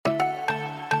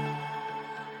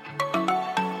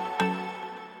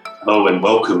Hello and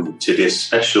welcome to this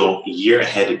special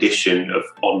year-ahead edition of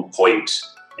On Point,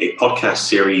 a podcast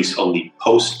series on the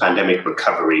post-pandemic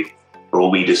recovery, where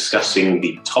we'll be discussing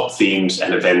the top themes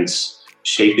and events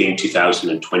shaping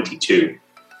 2022.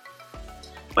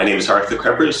 My name is Arthur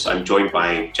Krebers. I'm joined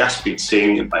by Jaspreet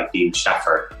Singh and by Dean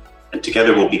Shaffer, and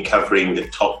together we'll be covering the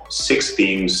top 6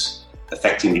 themes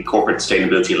affecting the corporate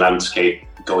sustainability landscape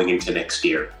going into next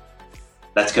year.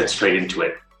 Let's get straight into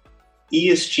it.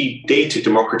 ESG data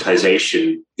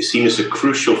democratization is seen as a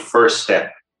crucial first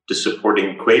step to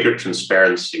supporting greater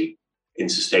transparency in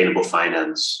sustainable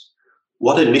finance.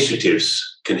 What initiatives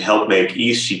can help make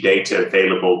ESG data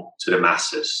available to the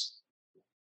masses?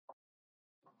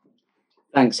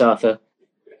 Thanks, Arthur.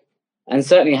 And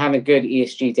certainly having good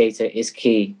ESG data is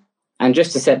key. And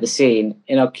just to set the scene,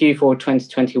 in our Q4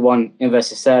 2021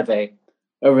 investor survey,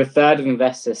 over a third of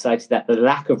investors cited that the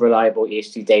lack of reliable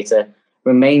ESG data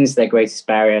remains their greatest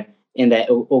barrier in their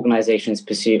organization's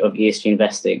pursuit of ESG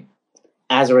investing.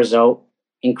 As a result,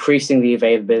 increasing the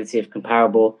availability of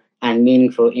comparable and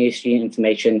meaningful ESG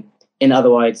information, in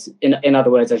other words,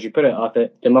 as you put it, Arthur,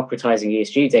 democratizing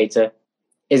ESG data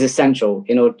is essential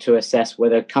in order to assess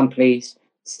whether a company's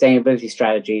sustainability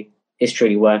strategy is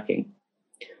truly working.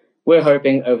 We're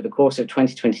hoping over the course of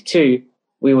 2022,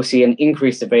 we will see an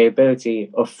increased availability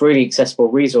of freely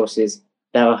accessible resources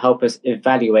that will help us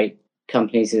evaluate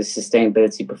companies'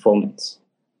 sustainability performance.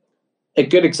 A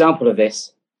good example of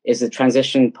this is the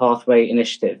Transition Pathway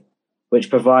Initiative, which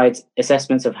provides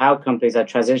assessments of how companies are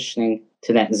transitioning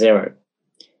to net zero.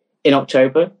 In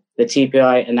October, the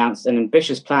TPI announced an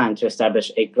ambitious plan to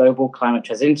establish a global climate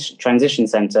transition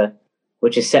center,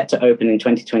 which is set to open in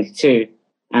 2022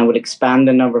 and would expand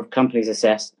the number of companies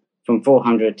assessed from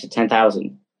 400 to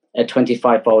 10,000, a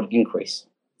 25-fold increase.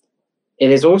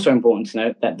 It is also important to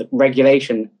note that the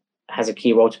regulation has a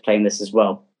key role to play in this as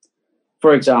well.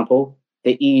 For example,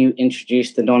 the EU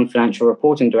introduced the Non-Financial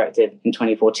Reporting Directive in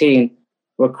 2014,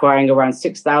 requiring around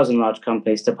 6,000 large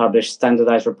companies to publish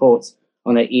standardized reports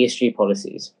on their ESG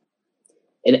policies.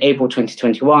 In April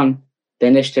 2021, the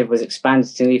initiative was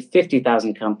expanded to nearly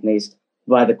 50,000 companies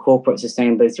via the Corporate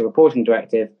Sustainability Reporting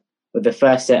Directive, with the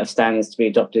first set of standards to be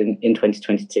adopted in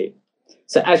 2022.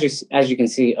 So as you can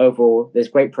see, overall, there's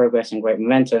great progress and great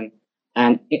momentum.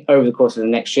 And over the course of the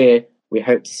next year, we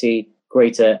hope to see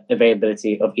greater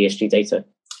availability of ESG data.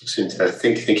 Excellent.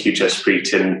 Thank you,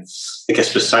 Jaspreet. And I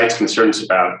guess besides concerns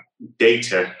about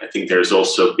data, I think there's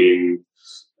also been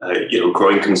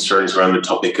growing concerns around the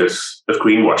topic of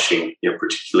greenwashing,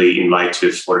 particularly in light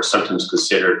of what are sometimes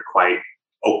considered quite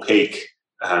opaque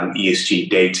ESG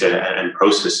data and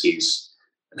processes.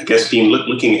 And I guess, Dean,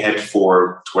 looking ahead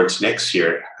towards next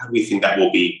year, how do we think that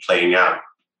will be playing out?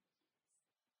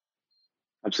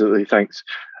 Absolutely, thanks.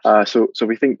 So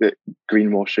we think that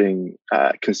greenwashing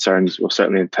concerns will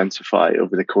certainly intensify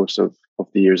over the course of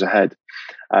the years ahead.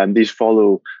 These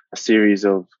follow a series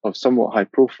of somewhat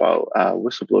high-profile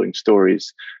whistleblowing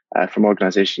stories from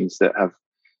organizations that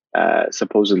have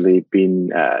supposedly been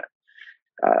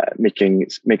making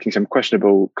some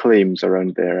questionable claims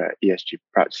around their ESG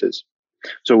practices.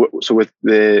 So with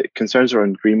the concerns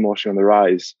around greenwashing on the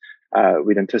rise,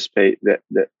 we'd anticipate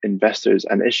that investors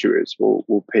and issuers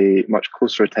will pay much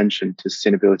closer attention to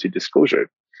sustainability disclosure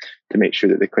to make sure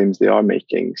that the claims they are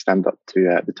making stand up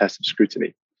to the test of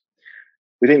scrutiny.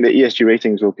 We think that ESG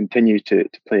ratings will continue to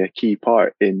play a key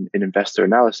part in investor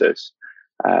analysis,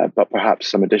 but perhaps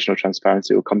some additional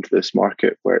transparency will come to this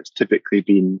market where it's typically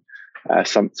been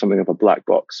something of a black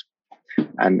box.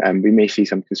 And we may see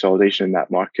some consolidation in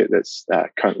that market that's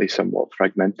currently somewhat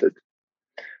fragmented.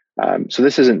 So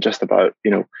this isn't just about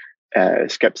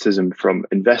skepticism from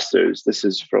investors. This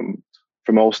is from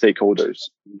all stakeholders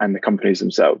and the companies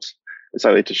themselves. It's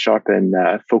likely to sharpen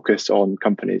focus on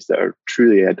companies that are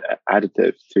truly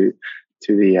additive to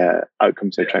the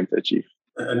outcomes they're trying to achieve.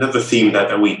 Another theme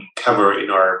that we cover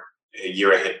in our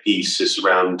year ahead piece is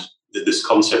around this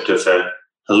concept of a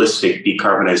holistic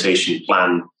decarbonization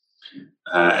plan.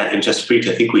 And Jaspreet,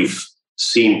 I think we've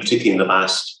seen, particularly in the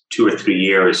last 2 or 3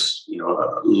 years,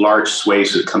 large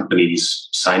swathes of companies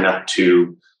sign up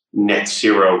to net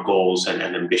zero goals and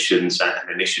ambitions and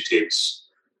initiatives.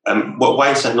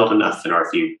 Why is that not enough in our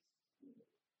view?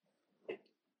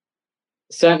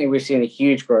 Certainly, we've seen a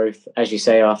huge growth, as you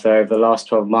say, Arthur, over the last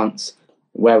 12 months,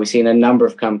 where we've seen a number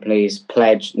of companies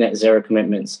pledge net zero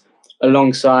commitments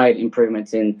alongside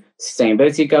improvements in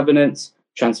sustainability governance,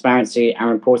 transparency, and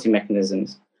reporting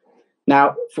mechanisms.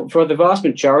 Now, for the vast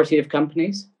majority of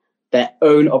companies, their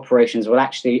own operations will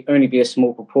actually only be a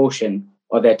small proportion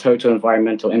of their total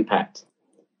environmental impact.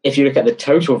 If you look at the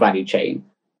total value chain,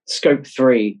 Scope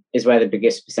 3 is where the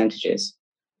biggest percentage is.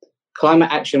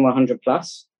 Climate Action 100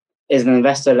 Plus is an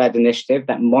investor-led initiative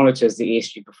that monitors the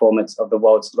ESG performance of the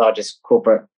world's largest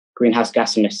corporate greenhouse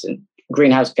gas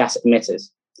emitters.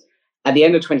 At the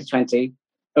end of 2020,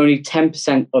 only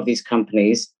 10% of these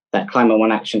companies that Climate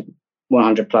One Action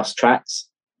 100 Plus tracks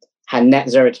had net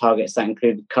zero targets that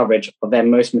included coverage of their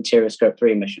most material Scope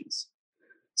 3 emissions.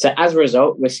 So as a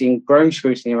result, we're seeing growing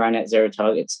scrutiny around net zero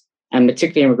targets, and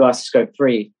particularly in regards to Scope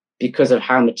 3, because of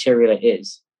how material it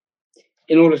is.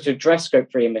 In order to address Scope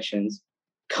 3 emissions,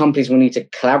 companies will need to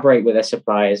collaborate with their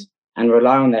suppliers and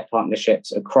rely on their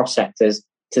partnerships across sectors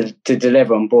to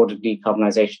deliver on broader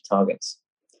decarbonisation targets.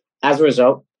 As a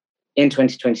result, in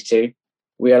 2022,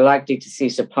 we are likely to see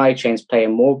supply chains play a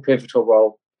more pivotal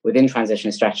role within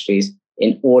transition strategies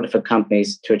in order for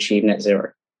companies to achieve net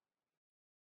zero.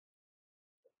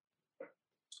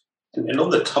 And on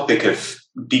the topic of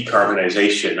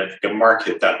decarbonisation, I think a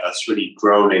market that's really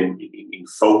grown in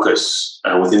focus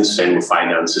within sustainable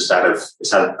finance is that of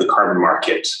the carbon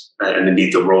market, and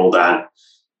indeed the role that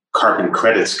carbon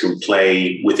credits can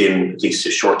play within at least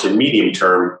a short to medium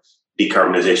term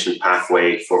decarbonisation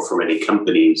pathway for many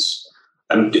companies.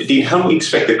 Dean, how do we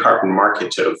expect the carbon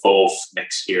market to evolve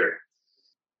next year?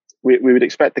 We would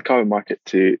expect the carbon market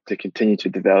to continue to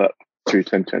develop through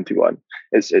 2021.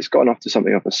 It's gotten off to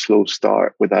something of a slow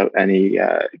start without any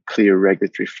clear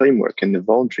regulatory framework in the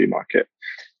voluntary market.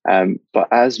 But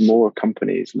as more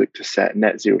companies look to set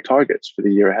net zero targets for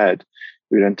the year ahead,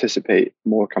 we would anticipate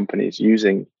more companies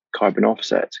using carbon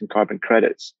offsets and carbon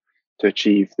credits to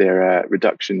achieve their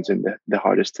reductions in the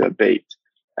hardest to abate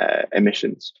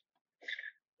emissions.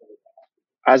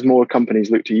 As more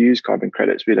companies look to use carbon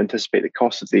credits, we'd anticipate the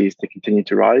cost of these to continue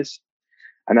to rise.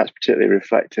 And that's particularly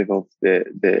reflective of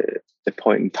the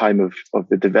point in time of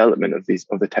the development of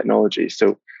the technology.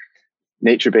 So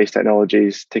nature-based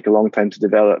technologies take a long time to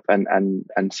develop, and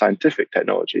scientific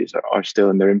technologies are still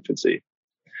in their infancy.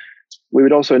 We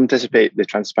would also anticipate the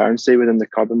transparency within the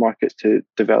carbon market to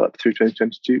develop through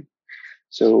 2022.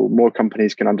 So more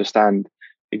companies can understand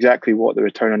exactly what the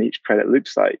return on each credit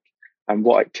looks like and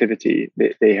what activity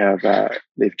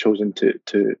they've chosen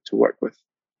to work with.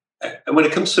 And when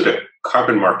it comes to the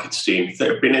carbon markets, Dean, have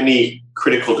there been any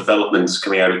critical developments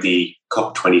coming out of the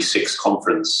COP26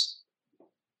 conference?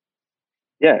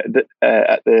 Yeah,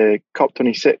 at the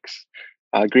COP26,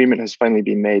 agreement has finally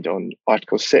been made on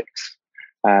Article 6,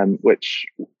 which,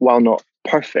 while not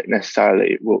perfect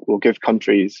necessarily, will give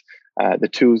countries the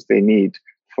tools they need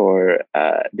for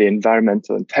the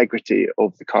environmental integrity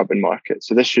of the carbon market.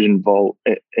 So this should involve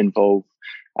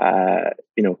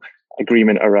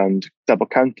agreement around double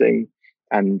counting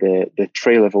and the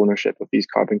trail of ownership of these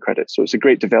carbon credits. So it's a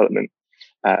great development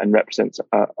and represents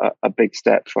a big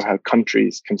step for how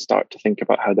countries can start to think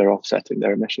about how they're offsetting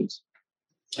their emissions.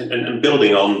 And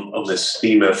building on this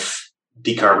theme of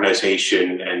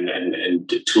decarbonisation and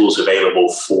tools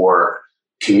available for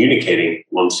communicating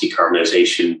one's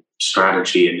decarbonisation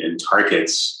strategy and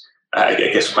targets, I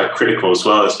guess quite critical as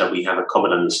well is that we have a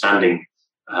common understanding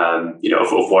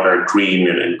of what are green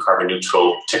and carbon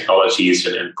neutral technologies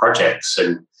and projects.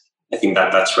 And I think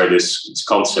that's where this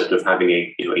concept of having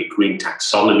a green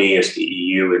taxonomy, as the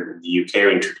EU and the UK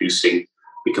are introducing,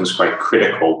 becomes quite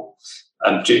critical.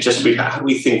 How do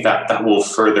we think that will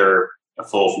further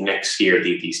evolve next year,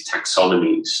 these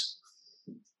taxonomies?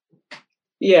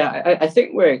 Yeah, I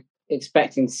think we're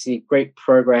expecting to see great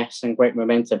progress and great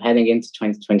momentum heading into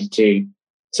 2022.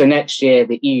 So next year,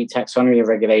 the EU taxonomy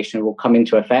regulation will come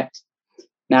into effect.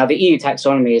 Now, the EU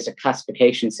taxonomy is a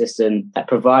classification system that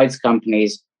provides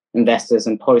companies, investors,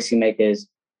 and policymakers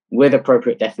with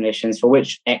appropriate definitions for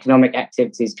which economic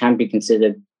activities can be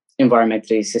considered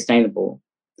environmentally sustainable.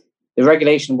 The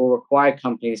regulation will require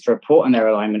companies to report on their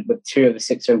alignment with 2 of the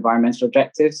 6 environmental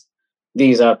objectives.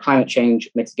 These are climate change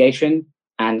mitigation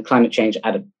and climate change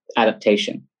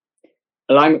adaptation.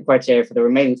 Alignment criteria for the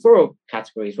remaining 4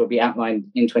 categories will be outlined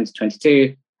in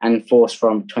 2022 and enforced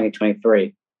from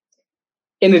 2023.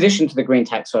 In addition to the green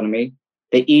taxonomy,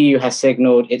 the EU has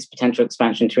signalled its potential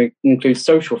expansion to include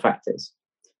social factors.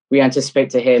 We anticipate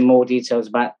to hear more details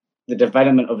about the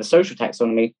development of a social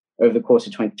taxonomy over the course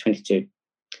of 2022.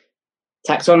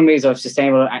 Taxonomies of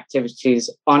sustainable activities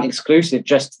aren't exclusive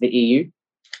just to the EU.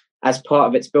 As part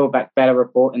of its Build Back Better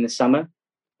report in the summer,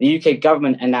 the UK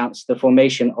government announced the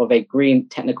formation of a Green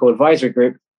Technical Advisory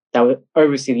Group that would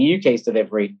oversee the UK's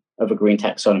delivery of a green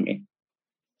taxonomy.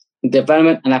 The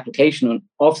development and application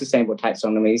of sustainable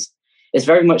taxonomies is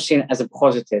very much seen as a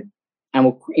positive and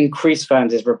will increase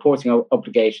firms' reporting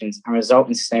obligations and result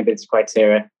in sustainability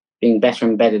criteria being better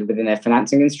embedded within their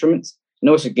financing instruments, and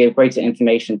also give greater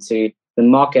information to the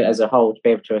market as a whole to be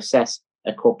able to assess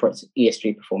a corporate's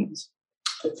ESG performance.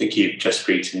 Thank you,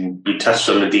 Jaspreet. And you touched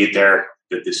on indeed there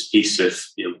this piece of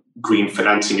green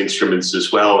financing instruments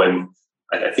as well. And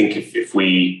I think if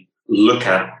we look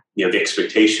at the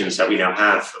expectations that we now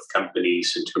have of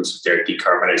companies in terms of their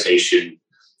decarbonization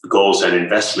goals and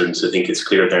investments, I think it's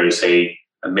clear there is a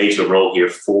major role here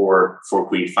for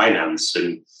green finance.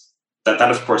 And that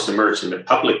of course emerged in the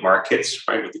public markets,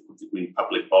 right, with the green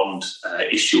public bond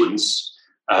issuance.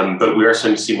 But we are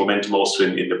starting to see momentum also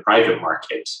in the private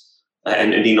market.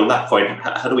 And Dean, on that point,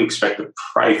 how do we expect the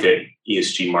private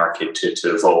ESG market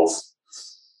to evolve?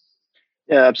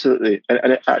 Yeah, absolutely.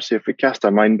 And actually, if we cast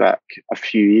our mind back a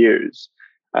few years,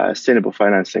 sustainable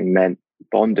financing meant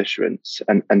bond issuance.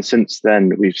 And since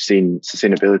then, we've seen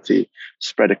sustainability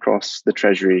spread across the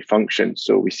Treasury function.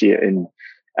 So we see it in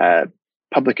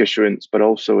public issuance, but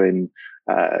also in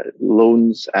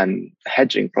loans and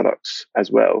hedging products as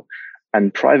well.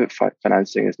 And private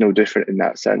financing is no different in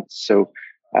that sense. So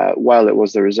while it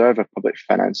was the reserve of public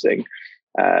financing,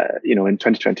 in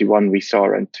 2021, we saw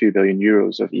around 2 billion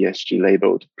euros of ESG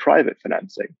labeled private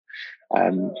financing.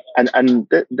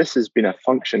 This has been a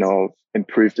function of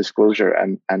improved disclosure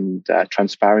and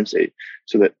transparency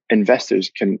so that investors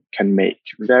can make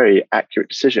very accurate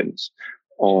decisions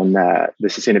on the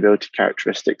sustainability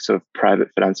characteristics of private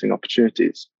financing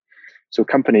opportunities. So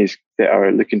companies that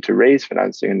are looking to raise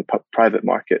financing in the private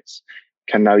markets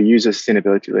can now use a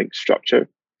sustainability-linked structure.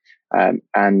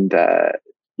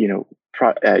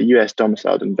 US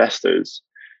domiciled investors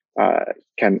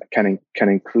can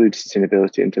include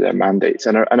sustainability into their mandates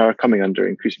and are coming under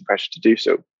increasing pressure to do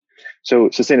so. So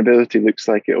sustainability looks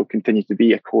like it will continue to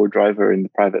be a core driver in the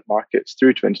private markets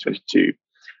through 2022.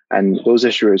 And those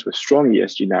issuers with strong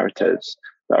ESG narratives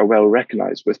that are well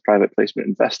recognized with private placement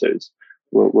investors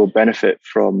will benefit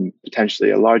from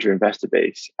potentially a larger investor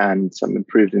base and some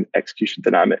improved execution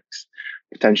dynamics,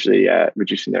 potentially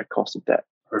reducing their cost of debt.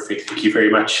 Perfect. Thank you very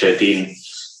much, Dean.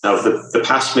 Now, the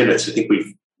past minutes, I think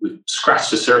we've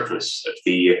scratched the surface of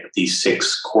these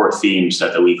 6 core themes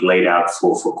that we've laid out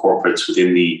for corporates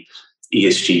within the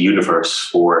ESG universe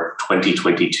for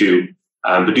 2022.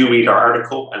 But do read our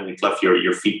article, and we'd love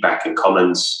your feedback and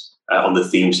comments on the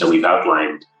themes that we've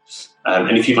outlined.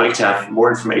 And if you'd like to have more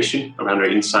information around our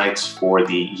insights for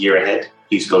the year ahead,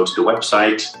 please go to the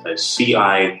website,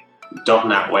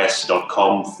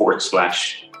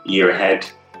 ci.natwest.com/year ahead,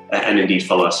 and indeed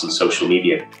follow us on social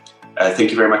media. Thank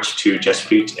you very much to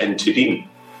Jaspreet and to Dean.